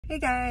Hey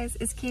guys,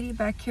 it's Katie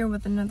back here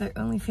with another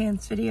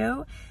OnlyFans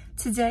video.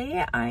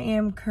 Today I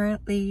am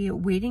currently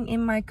waiting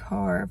in my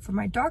car for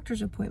my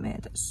doctor's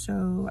appointment,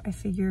 so I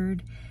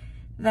figured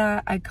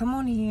that I'd come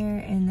on here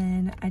and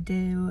then I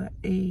do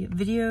a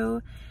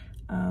video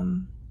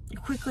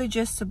quickly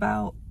just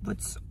about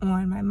what's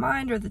on my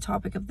mind or the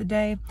topic of the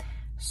day.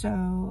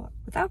 So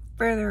without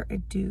further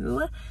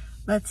ado,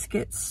 let's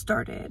get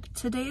started.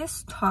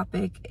 Today's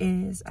topic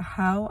is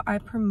how I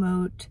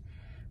promote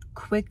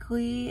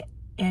quickly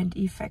and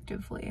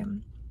effectively.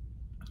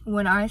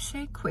 When I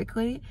say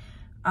quickly,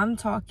 I'm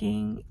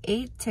talking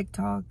 8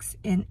 TikToks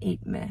in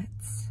 8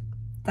 minutes.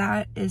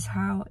 That is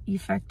how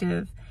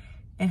effective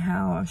and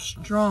how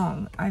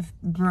strong I've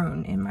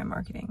grown in my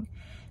marketing.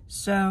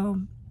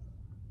 So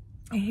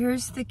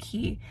here's the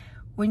key.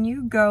 When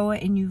you go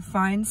and you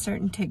find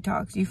certain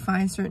TikToks, you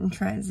find certain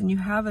trends, and you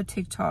have a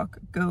TikTok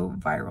go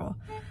viral.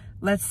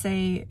 Let's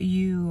say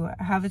you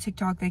have a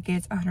TikTok that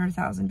gets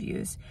 100,000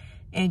 views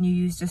and you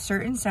used a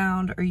certain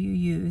sound, or you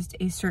used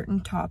a certain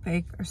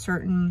topic, or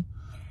certain,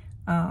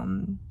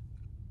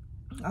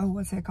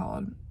 what's it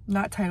called?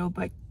 Not title,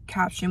 but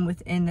caption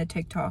within the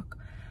TikTok.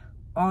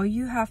 All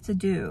you have to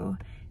do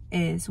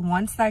is,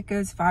 once that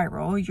goes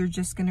viral, you're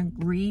just gonna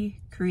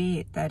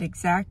recreate that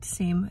exact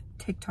same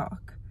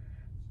TikTok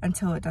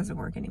until it doesn't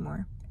work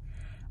anymore.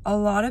 A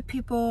lot of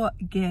people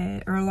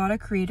get, or a lot of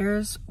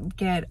creators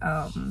get,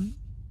 I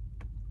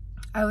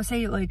would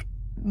say, like,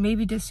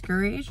 maybe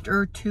discouraged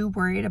or too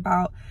worried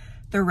about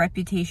their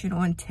reputation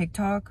on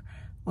TikTok.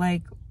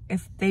 Like,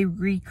 if they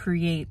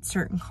recreate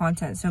certain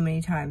content so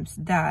many times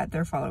that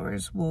their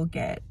followers will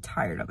get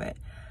tired of it.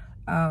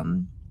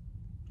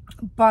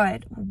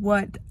 But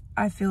what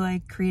I feel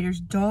like creators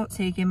don't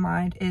take in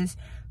mind is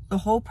the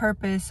whole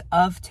purpose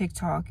of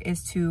TikTok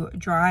is to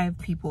drive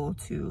people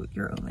to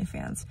your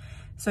OnlyFans.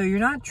 So you're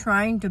not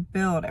trying to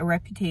build a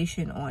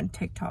reputation on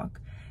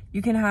TikTok.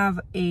 You can have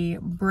a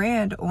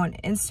brand on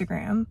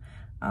Instagram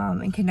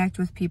and connect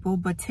with people,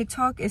 but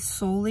TikTok is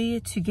solely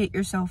to get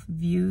yourself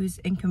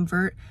views and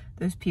convert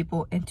those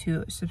people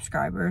into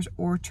subscribers,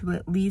 or to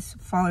at least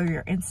follow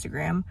your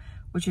Instagram,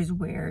 which is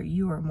where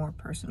you are more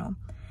personal.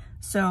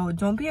 So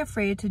don't be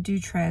afraid to do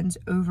trends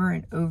over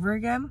and over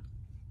again.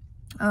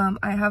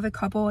 I have a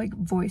couple like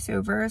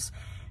voiceovers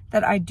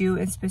that I do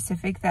in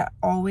specific that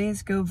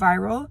always go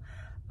viral.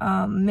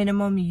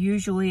 Minimum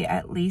usually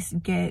at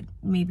least get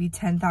maybe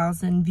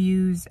 10,000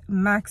 views.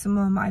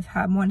 Maximum I've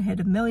had one hit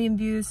 1 million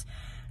views.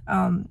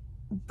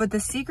 But the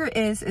secret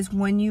is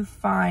when you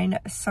find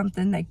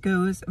something that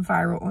goes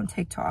viral on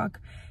TikTok,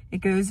 it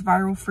goes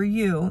viral for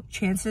you,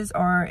 chances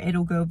are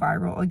it'll go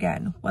viral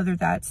again, whether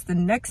that's the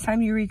next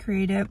time you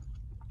recreate it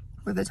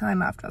or the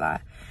time after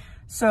that.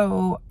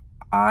 So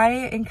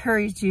I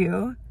encourage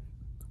you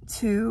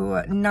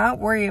to not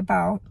worry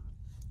about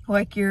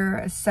like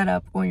your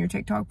setup on your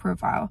TikTok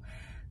profile.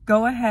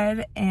 Go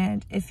ahead,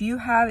 and if you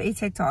have a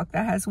TikTok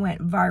that has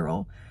went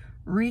viral,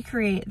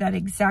 recreate that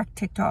exact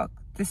TikTok,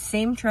 the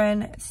same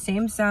trend,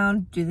 same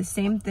sound, do the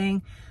same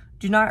thing.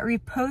 Do not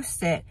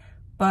repost it,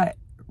 but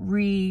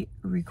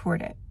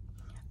re-record it.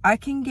 I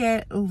can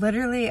get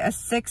literally a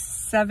 6,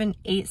 7,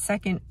 8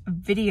 second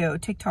video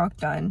TikTok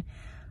done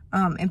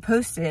and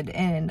posted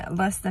in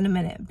less than a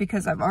minute,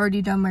 because I've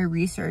already done my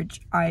research.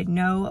 I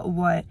know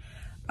what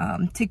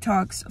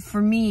TikToks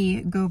for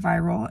me go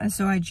viral, and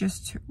so I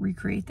just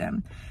recreate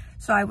them.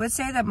 So I would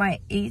say that my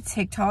 8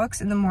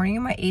 TikToks in the morning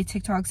and my 8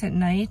 TikToks at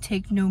night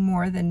take no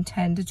more than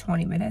 10 to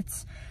 20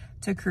 minutes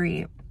to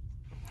create.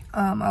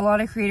 A lot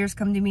of creators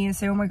come to me and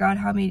say, oh my God,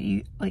 how do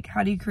you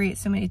create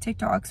so many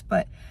TikToks?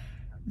 But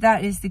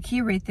that is the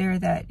key right there,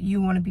 that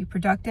you want to be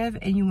productive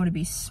and you want to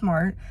be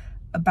smart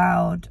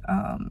about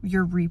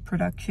your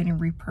reproduction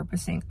and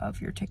repurposing of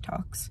your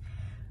TikToks.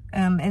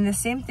 And the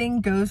same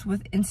thing goes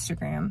with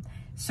Instagram.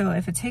 So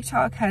if a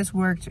TikTok has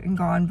worked and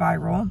gone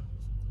viral,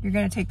 you're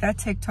going to take that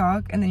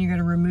TikTok and then you're going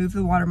to remove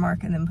the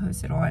watermark and then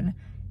post it on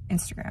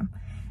Instagram.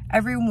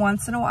 Every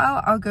once in a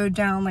while, I'll go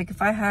down, like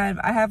if I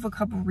have a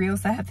couple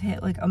reels that have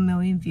hit like 1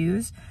 million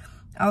views,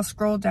 I'll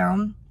scroll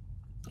down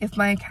if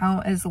my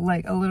account is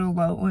like a little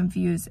low on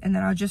views, and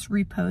then I'll just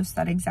repost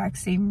that exact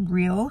same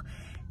reel,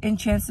 and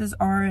chances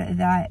are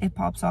that it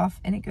pops off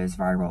and it goes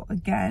viral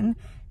again,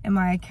 and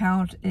my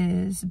account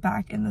is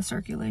back in the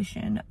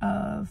circulation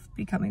of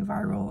becoming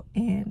viral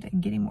and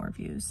getting more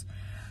views.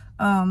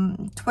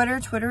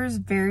 Twitter is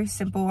very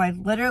simple. I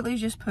literally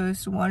just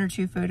post 1 or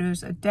 2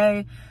 photos a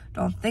day.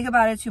 Don't think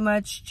about it too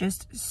much.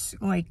 Just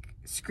like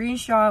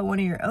screenshot one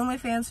of your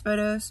OnlyFans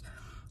photos,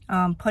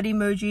 put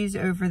emojis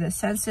over the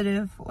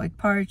sensitive like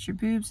parts, your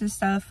boobs and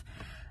stuff,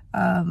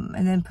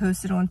 and then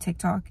post it on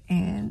post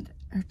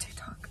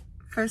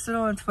it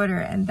on Twitter,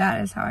 and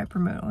that is how I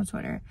promote on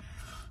Twitter.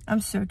 I'm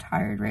so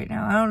tired right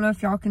now. I don't know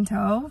if y'all can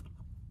tell,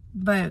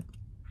 but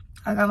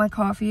I got my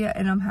coffee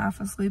and I'm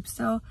half asleep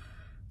still.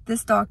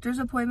 This doctor's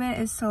appointment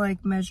is to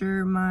like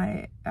measure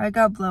I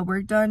got blood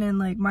work done, and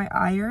like my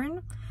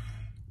iron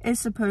is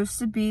supposed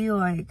to be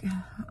like,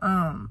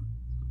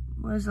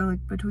 what is it,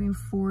 like between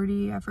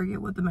 40, I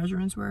forget what the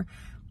measurements were,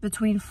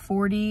 between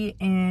 40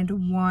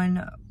 and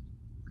 120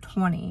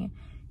 20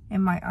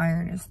 and my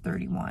iron is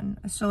 31.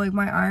 So like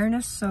my iron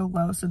is so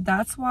low. So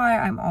that's why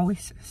I'm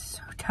always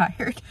so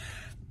tired.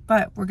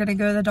 But we're gonna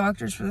go to the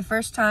doctors for the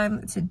first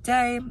time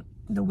today,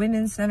 the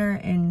Women's Center,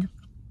 and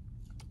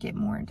get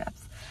more in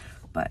depth.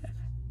 But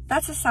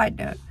that's a side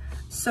note.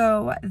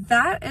 So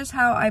that is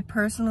how I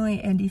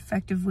personally and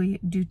effectively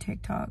do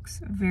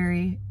TikToks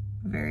very,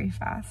 very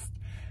fast.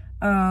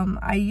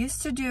 I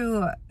used to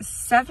do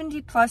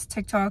 70 plus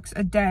TikToks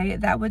a day.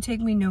 That would take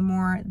me no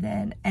more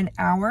than an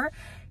hour.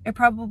 It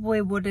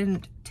probably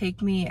wouldn't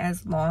take me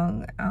as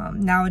long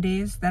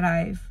nowadays that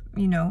I've,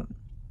 you know,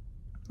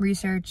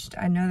 researched.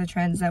 I know the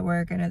trends that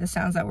work. I know the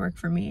sounds that work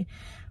for me.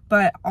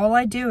 But all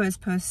I do is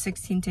post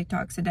 16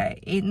 TikToks a day,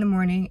 8 in the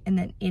morning and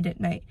then 8 at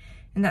night.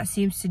 And that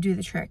seems to do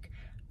the trick.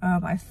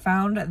 I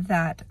found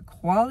that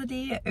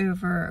quality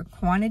over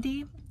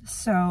quantity.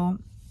 So,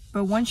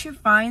 but once you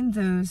find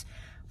those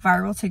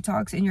viral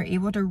TikToks and you're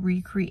able to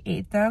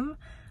recreate them,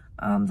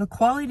 the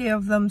quality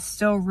of them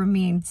still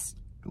remains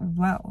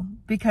well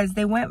because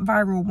they went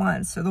viral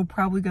once, so they'll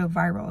probably go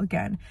viral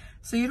again.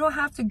 So you don't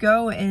have to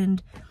go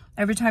and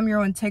every time you're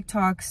on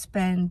TikTok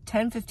spend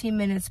 10-15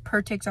 minutes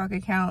per TikTok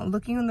account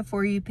looking on the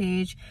For You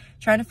page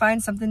trying to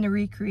find something to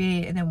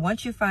recreate, and then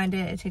once you find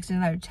it, it takes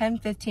another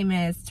 10-15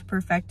 minutes to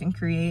perfect and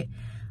create.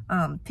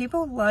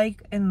 People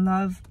like and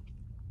love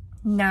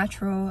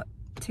natural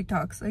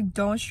TikToks. Like,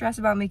 don't stress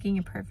about making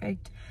it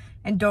perfect,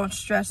 and don't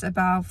stress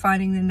about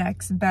finding the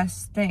next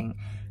best thing.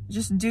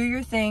 Just do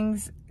your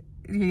things.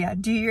 Yeah,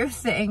 do your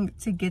thing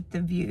to get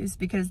the views,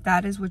 because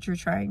that is what you're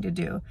trying to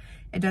do.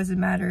 It doesn't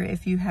matter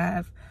if you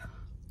have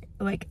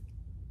like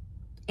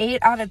 8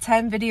 out of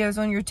 10 videos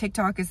on your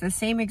TikTok is the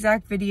same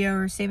exact video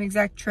or same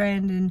exact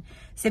trend and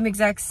same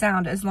exact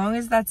sound. As long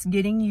as that's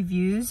getting you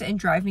views and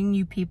driving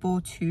you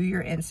people to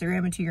your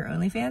Instagram and to your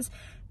OnlyFans,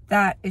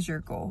 that is your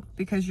goal,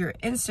 because your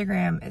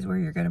Instagram is where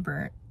you're gonna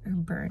burn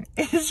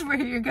is where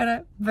you're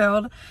gonna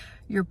build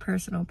your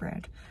personal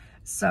brand.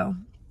 So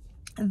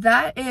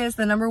that is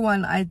the number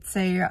one, I'd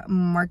say,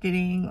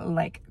 marketing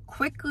like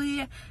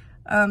quickly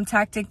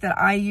tactic that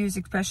I use,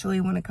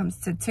 especially when it comes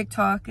to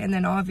TikTok. And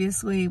then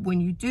obviously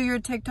when you do your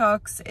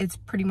TikToks, it's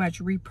pretty much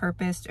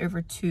repurposed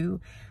over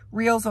to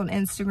Reels on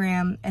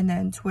Instagram, and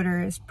then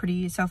Twitter is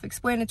pretty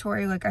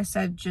self-explanatory. Like I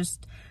said,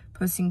 just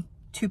posting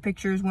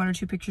 1 or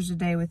 2 pictures a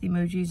day with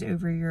emojis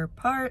over your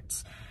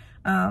parts.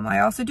 I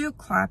also do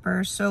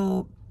Clapper.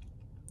 So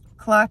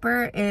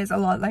Clapper is a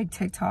lot like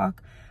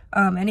TikTok.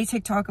 Any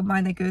TikTok of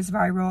mine that goes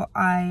viral,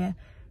 I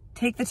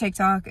take the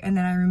TikTok and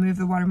then I remove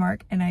the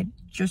watermark and I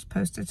just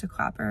post it to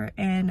Clapper.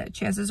 And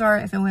chances are,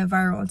 if it went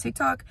viral on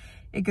TikTok,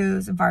 it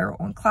goes viral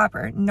on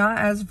Clapper. Not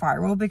as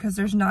viral because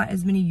there's not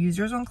as many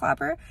users on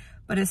Clapper,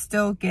 but it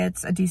still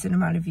gets a decent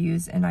amount of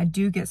views, and I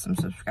do get some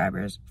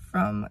subscribers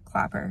from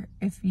Clapper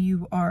if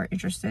you are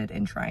interested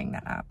in trying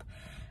that app.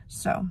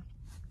 So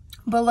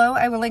below,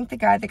 I will link the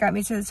guide that got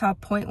me to the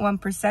top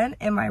 0.1%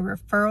 and my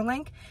referral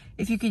link.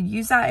 If you could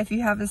use that, if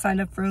you haven't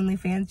signed up for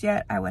OnlyFans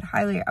yet, I would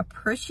highly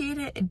appreciate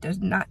it. It does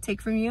not take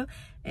from you.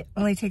 It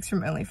only takes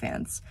from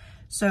OnlyFans.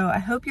 So I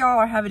hope y'all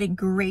are having a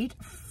great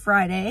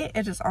Friday.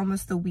 It is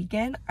almost the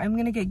weekend. I'm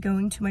going to get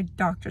going to my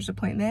doctor's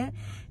appointment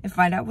and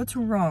find out what's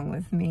wrong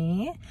with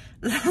me.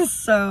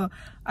 So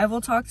I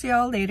will talk to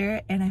y'all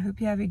later, and I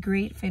hope you have a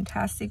great,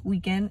 fantastic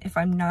weekend if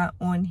I'm not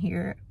on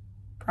here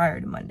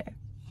prior to Monday.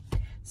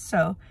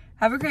 So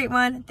have a great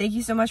one. Thank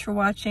you so much for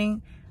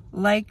watching.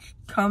 Like,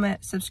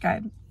 comment,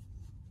 subscribe.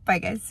 Bye,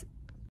 guys.